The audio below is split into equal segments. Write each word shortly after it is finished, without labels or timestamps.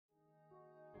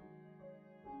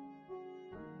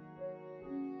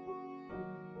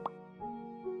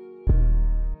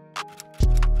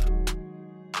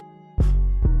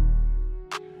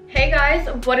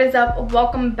guys, what is up?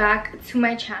 Welcome back to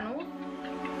my channel.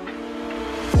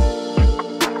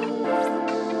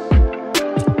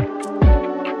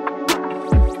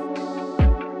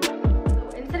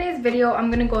 Video I'm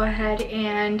gonna go ahead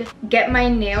and get my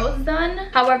nails done.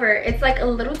 However, it's like a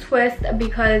little twist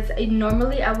because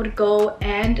normally I would go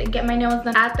and get my nails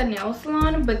done at the nail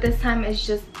salon, but this time it's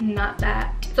just not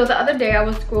that. So the other day I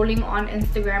was scrolling on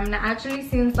Instagram and I actually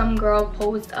seen some girl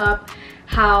post up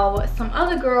how some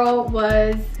other girl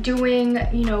was doing,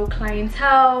 you know,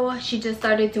 clientele. She just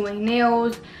started doing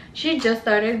nails. She just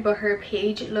started, but her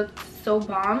page looked so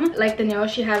bomb. Like the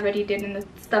nails she had already did and the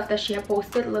stuff that she had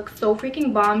posted looked so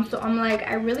freaking bomb. So I'm like,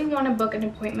 I really want to book an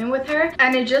appointment with her.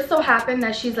 And it just so happened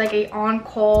that she's like a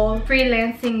on-call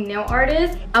freelancing nail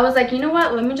artist. I was like, you know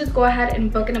what, let me just go ahead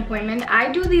and book an appointment.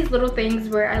 I do these little things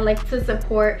where I like to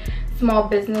support small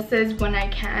businesses when I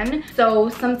can. So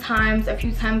sometimes, a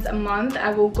few times a month,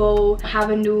 I will go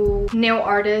have a new nail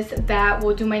artist that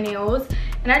will do my nails,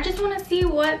 and I just want to see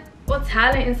what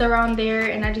talent is around there,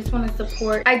 and I just want to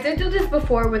support. I did do this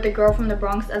before with a girl from the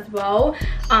Bronx as well.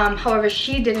 However,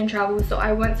 she didn't travel, so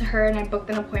I went to her and I booked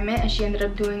an appointment, and she ended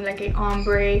up doing like a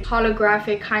ombre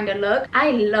holographic kind of look.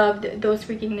 I loved those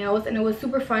freaking nails, and it was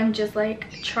super fun just like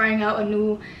trying out a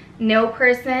new nail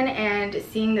person and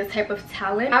seeing this type of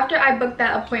talent. After I booked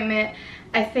that appointment,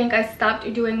 I think I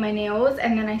stopped doing my nails,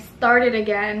 and then I started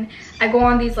again. I go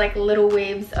on these like little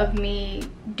waves of me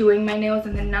doing my nails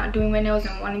and then not doing my nails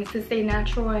and wanting to stay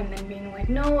natural, and then being like,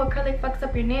 no, acrylic fucks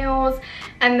up your nails,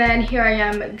 and then here I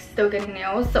am still getting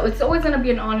nails. So it's always gonna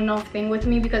be an on and off thing with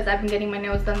me because I've been getting my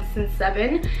nails done since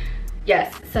 7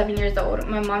 years old.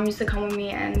 My mom used to come with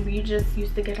me and we just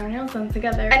used to get our nails done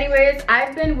together. Anyways,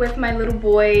 I've been with my little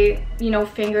boy, you know,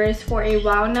 fingers for a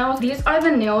while now. These are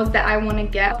the nails that I want to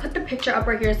get. I'll put the picture up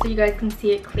right here so you guys can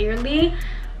see it clearly.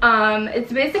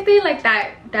 It's basically like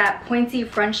that pointy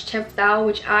French tip style,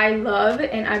 which I love,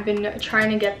 and I've been trying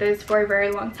to get this for a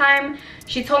very long time.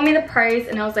 She told me the price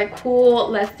and I was like, cool,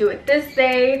 let's do it this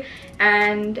day,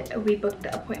 and we booked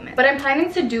the appointment. But I'm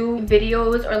planning to do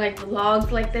videos or like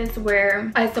vlogs like this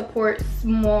where I support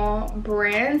small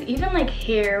brands, even like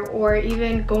hair, or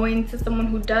even going to someone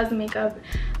who does makeup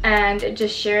and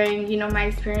just sharing, you know, my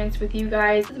experience with you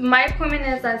guys. My appointment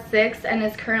is at 6 and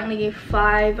it's currently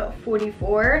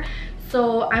 5:44.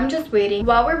 So I'm just waiting.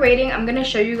 While we're waiting, I'm gonna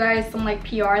show you guys some like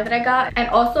PR that I got, and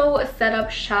also set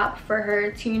up shop for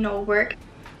her to, you know, work.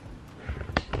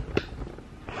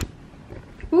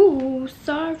 Ooh,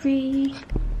 sorry.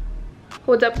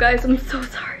 Hold up guys, I'm so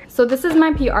sorry. So this is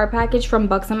my PR package from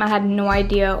Buxom. I had no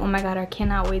idea. Oh my god, I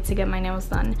cannot wait to get my nails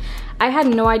done. I had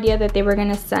no idea that they were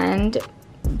gonna send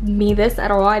me this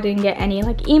at all. I didn't get any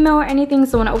like email or anything,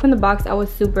 so when I opened the box I was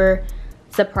super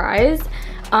surprised.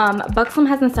 Buxom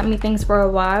hasn't sent me things for a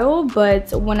while,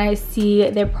 but when I see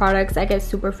their products I get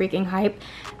super freaking hyped.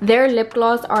 Their lip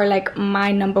gloss are like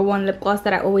my #1 lip gloss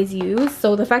that I always use,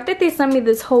 so the fact that they sent me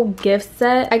this whole gift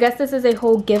set, I guess this is a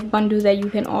whole gift bundle that you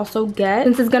can also get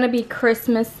since it's gonna be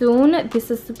Christmas soon.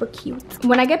 This is super cute.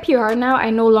 When I get PR now, I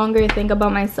no longer think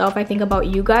about myself, I think about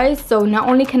you guys. So not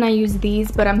only can I use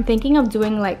these, but I'm thinking of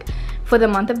doing like for the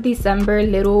month of December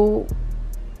little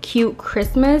cute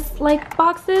Christmas like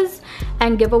boxes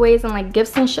and giveaways and like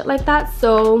gifts and shit like that.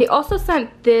 So they also sent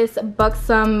this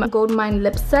Buxom Goldmine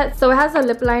lip set. So it has a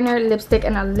lip liner, lipstick,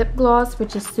 and a lip gloss,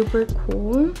 which is super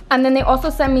cool. And then they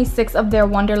also sent me 6 of their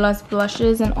Wonderlust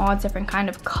blushes in all different kind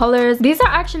of colors. These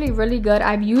are actually really good.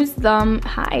 I've used them.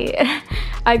 Hi.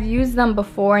 I've used them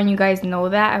before and you guys know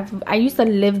that. I used to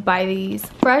live by these.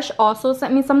 Fresh also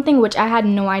sent me something, which I had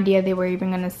no idea they were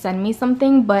even gonna send me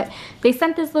something, but they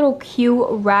sent this little cute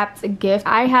wrapped gift.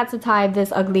 I had to tie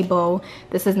this ugly bow.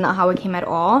 This is not how it came at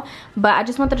all, but I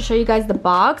just wanted to show you guys the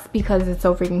box because it's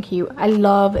so freaking cute. I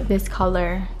love this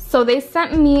color. So they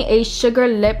sent me a sugar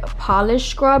lip polish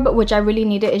scrub, which I really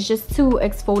needed. It's just to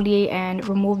exfoliate and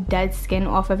remove dead skin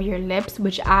off of your lips,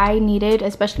 which I needed,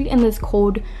 especially in this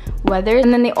cold weather.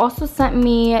 And then they also sent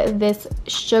me this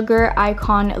Sugar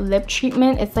Icon lip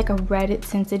treatment. It's like a red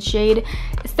tinted shade.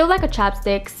 It's still like a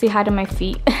chapstick. Say hi to my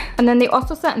feet. And then they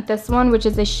also sent this one, which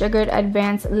is a Sugared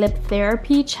Advanced Lip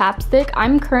Therapy chapstick.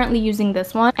 I'm currently using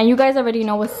this one, and you guys already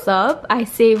know what's up. I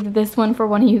saved this one for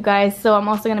one of you guys, so I'm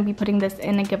also gonna be putting this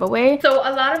in a giveaway. So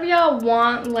a lot of y'all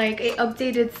want like a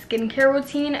updated skincare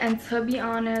routine, and to be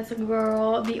honest,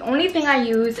 girl, the only thing I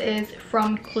use is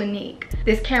from Clinique.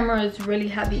 This camera is really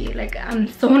heavy. Like, I'm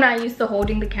so not used to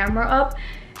holding the camera up.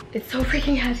 It's so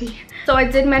freaking heavy. So I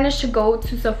did manage to go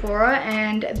to Sephora,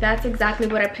 and that's exactly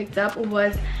what I picked up,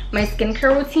 was my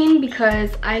skincare routine,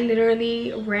 because I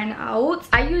literally ran out.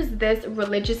 I use this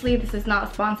religiously. This is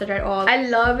not sponsored at all. I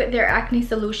love their acne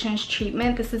solutions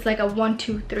treatment. This is like a 1,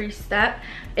 2, 3 step.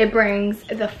 It brings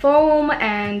the foam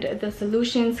and the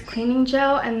solutions cleaning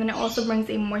gel, and then it also brings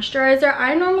a moisturizer.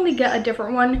 I normally get a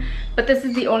different one, but this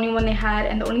is the only one they had,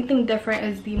 and the only thing different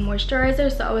is the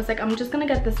moisturizer. So I was like, I'm just gonna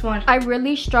get this one. I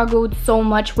really struggled so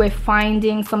much with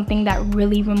finding something that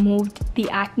really removed the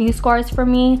acne scars for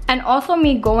me, and also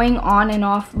me going on and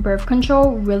off birth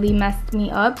control really messed me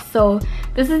up. So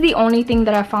this is the only thing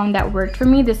that I found that worked for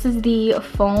me. This is the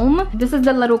foam. This is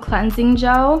the little cleansing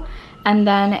gel, and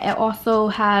then it also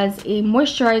has a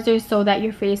moisturizer so that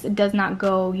your face does not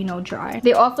go, you know, dry.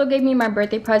 They also gave me my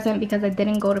birthday present because I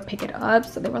didn't go to pick it up,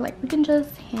 so they were like, we can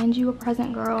just hand you a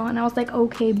present, girl. And I was like,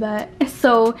 okay, bet.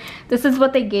 So this is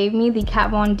what they gave me: the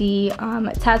Kat Von D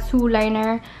tattoo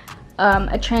liner,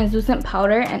 a translucent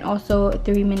powder, and also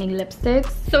 3 mini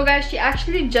lipsticks. So guys, she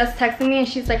actually just texted me and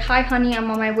she's like, hi honey, I'm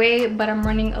on my way, but I'm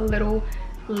running a little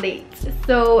late.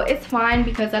 So it's fine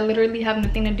because I literally have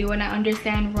nothing to do, and I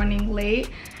understand running late.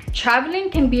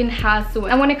 Traveling can be a hassle,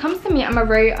 and when it comes to me, I'm a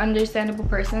very understandable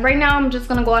person. Right now I'm just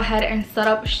gonna go ahead and set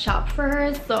up shop for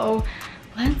her, so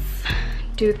let's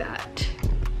do that.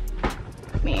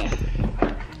 Me.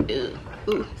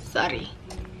 Ooh, sorry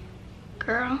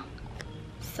girl,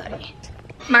 sorry.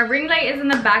 My ring light is in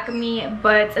the back of me,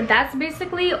 but that's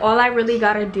basically all I really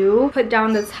gotta do. Put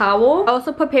down the towel. I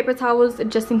also put paper towels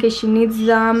just in case she needs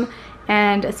them,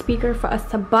 and a speaker for us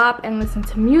to bop and listen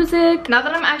to music. Now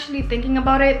that I'm actually thinking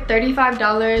about it,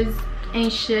 $35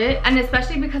 ain't shit, and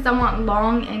especially because I want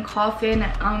long and coffin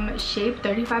shape,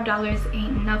 $35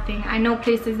 ain't nothing. I know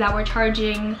places that were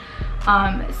charging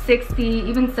 60,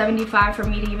 even 75 for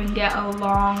me to even get a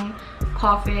long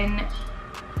coffin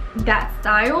that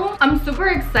style. I'm super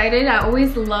excited. I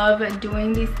always love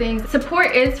doing these things.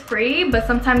 Support is free, but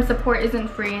sometimes support isn't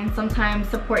free, and sometimes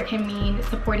support can mean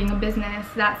supporting a business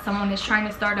that someone is trying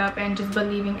to start up and just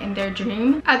believing in their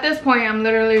dream. At this point, I'm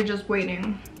literally just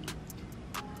waiting.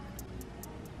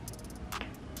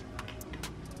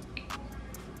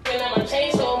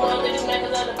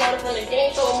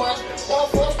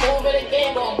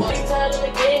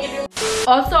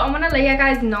 Also, I want to let you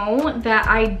guys know that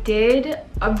I did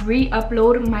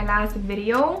re-upload my last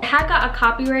video. I had got a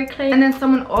copyright claim, and then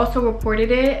someone also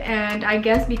reported it, and I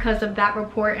guess because of that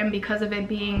report and because of it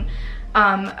being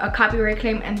a copyright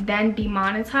claim and then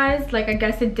demonetized, like, I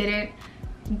guess it didn't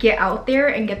get out there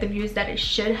and get the views that it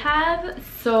should have.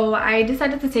 So I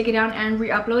decided to take it down and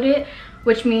re-upload it,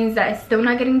 which means that it's still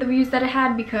not getting the views that it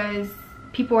had, because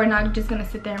people are not just gonna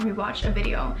sit there and rewatch a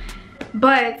video.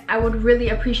 But I would really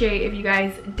appreciate if you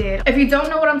guys did. If you don't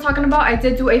know what I'm talking about, I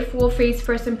did do a full face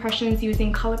first impressions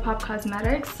using ColourPop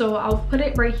Cosmetics, so I'll put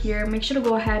it right here. Make sure to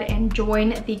go ahead and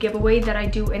join the giveaway that I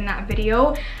do in that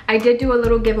video. I did do a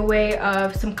little giveaway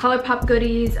of some ColourPop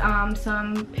goodies,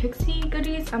 some Pixie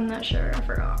goodies, I'm not sure, I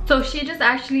forgot. So she just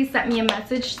actually sent me a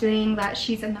message saying that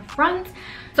she's in the front,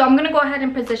 so I'm gonna go ahead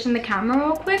and position the camera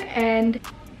real quick and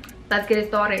let's get it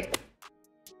started.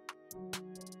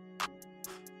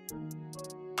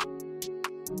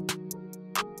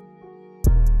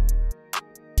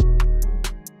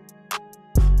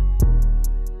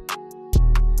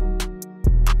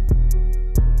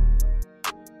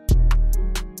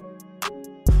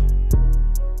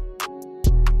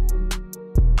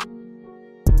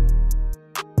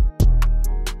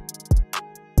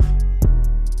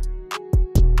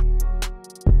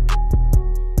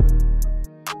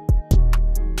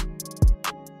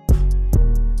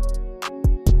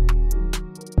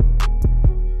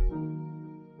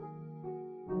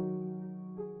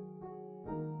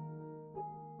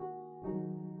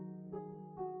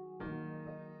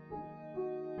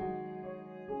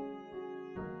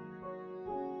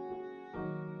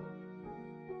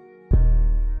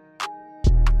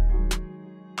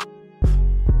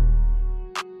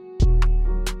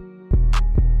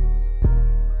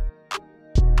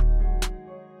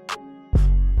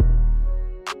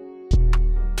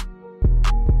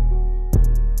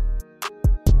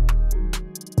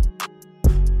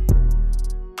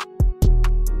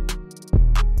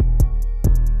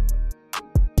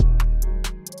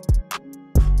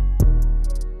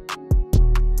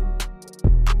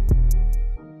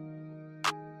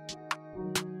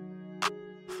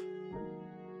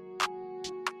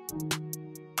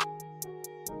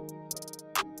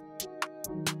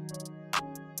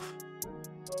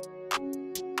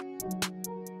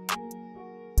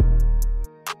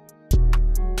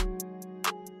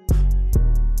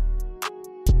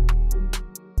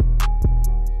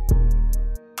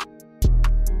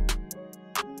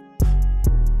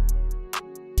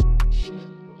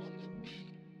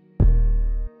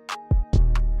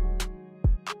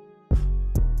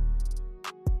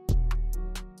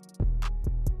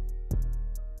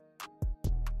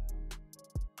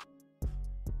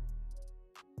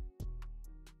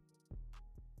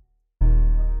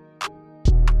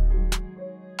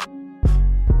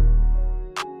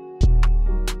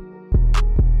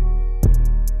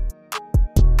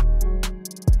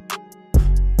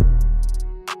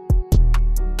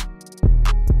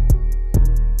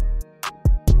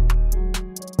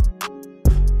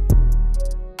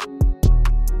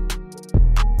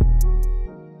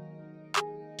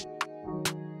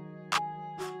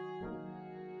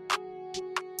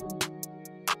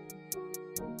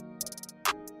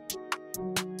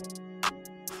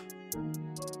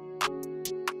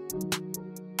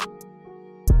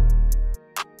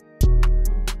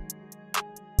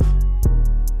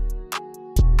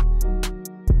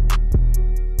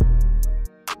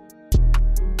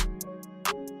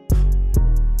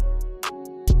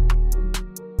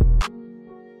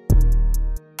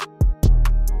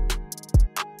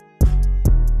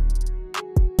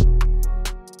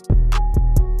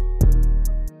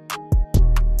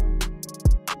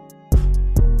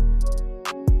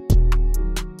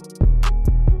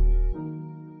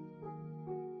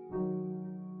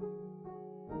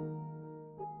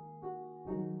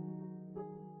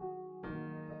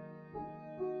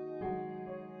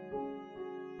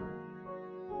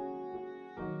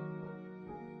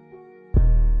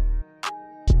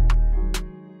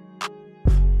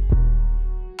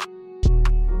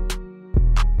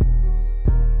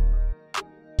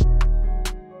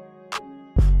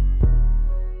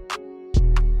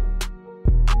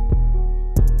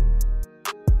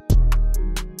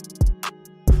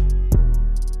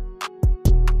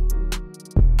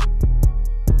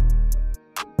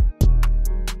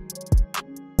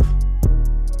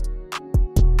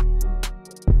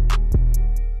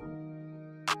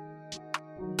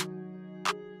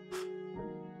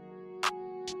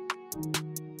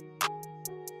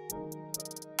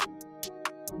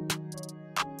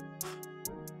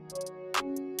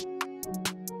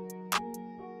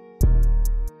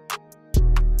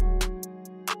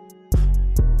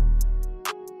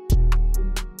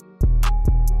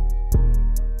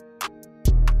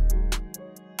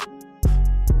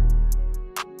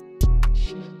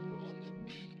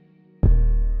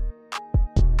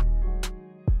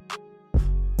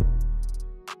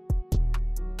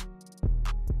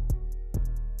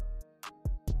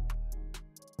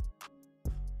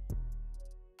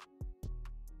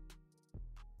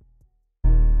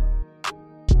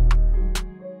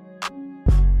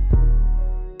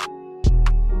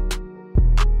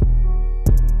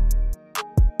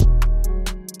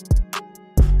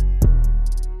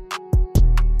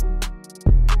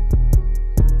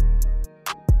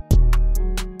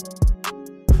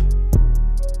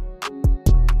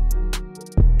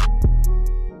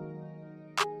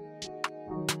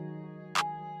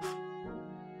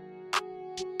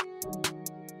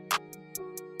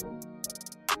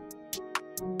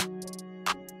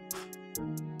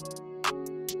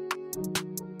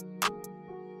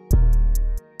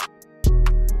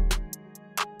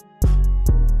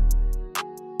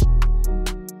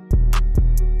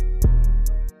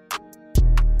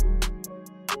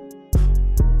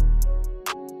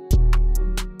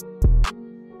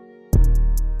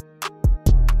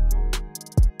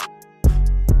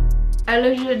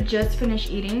 literally just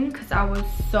finished eating because I was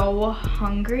so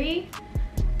hungry.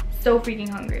 So freaking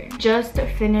hungry. Just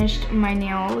finished my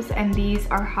nails and these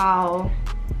are how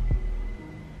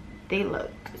they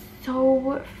look.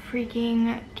 So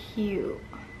freaking cute.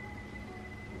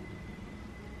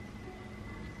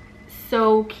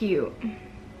 So cute.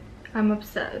 I'm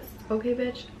obsessed. Okay,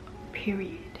 bitch.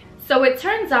 Period. So it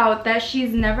turns out that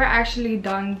she's never actually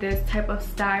done this type of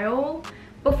style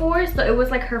before, so it was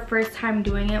like her first time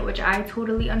doing it, which I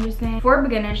totally understand. For a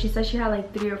beginner, she said she had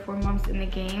like 3 or 4 months in the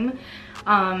game,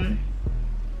 and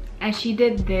she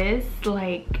did this.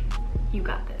 Like, you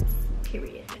got this,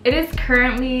 period. It is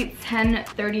currently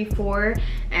 10:34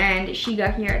 and she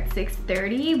got here at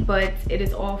 6:30, but it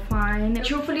is all fine.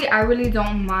 Truthfully, I really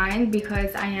don't mind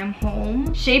because I am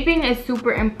home. Shaping is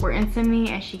super important to me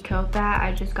and she killed that.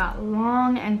 I just got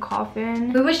long and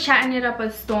Coffin. We was chatting it up a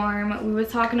storm. We was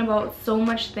talking about so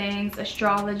much things,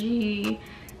 astrology,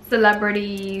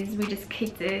 celebrities. We just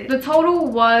kicked it. The total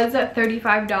was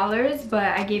 $35,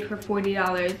 but I gave her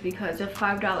 $40 because of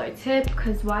 $5 tip,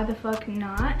 because why the fuck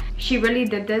not? She really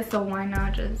did this, so why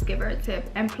not just give her a tip?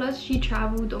 And plus she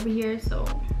traveled over here, so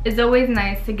it's always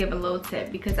nice to give a little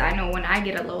tip, because I know when I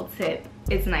get a little tip,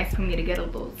 it's nice for me to get a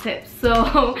little tip.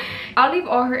 So I'll leave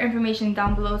all her information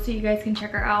down below so you guys can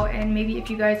check her out, and maybe if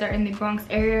you guys are in the Bronx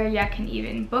area, y'all can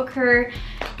even book her,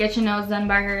 get your nails done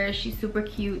by her. She's super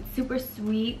cute, super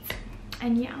sweet.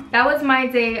 And yeah, that was my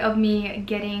day of me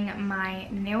getting my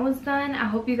nails done. I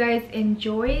hope you guys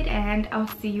enjoyed and I'll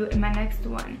see you in my next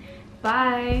one.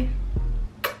 Bye.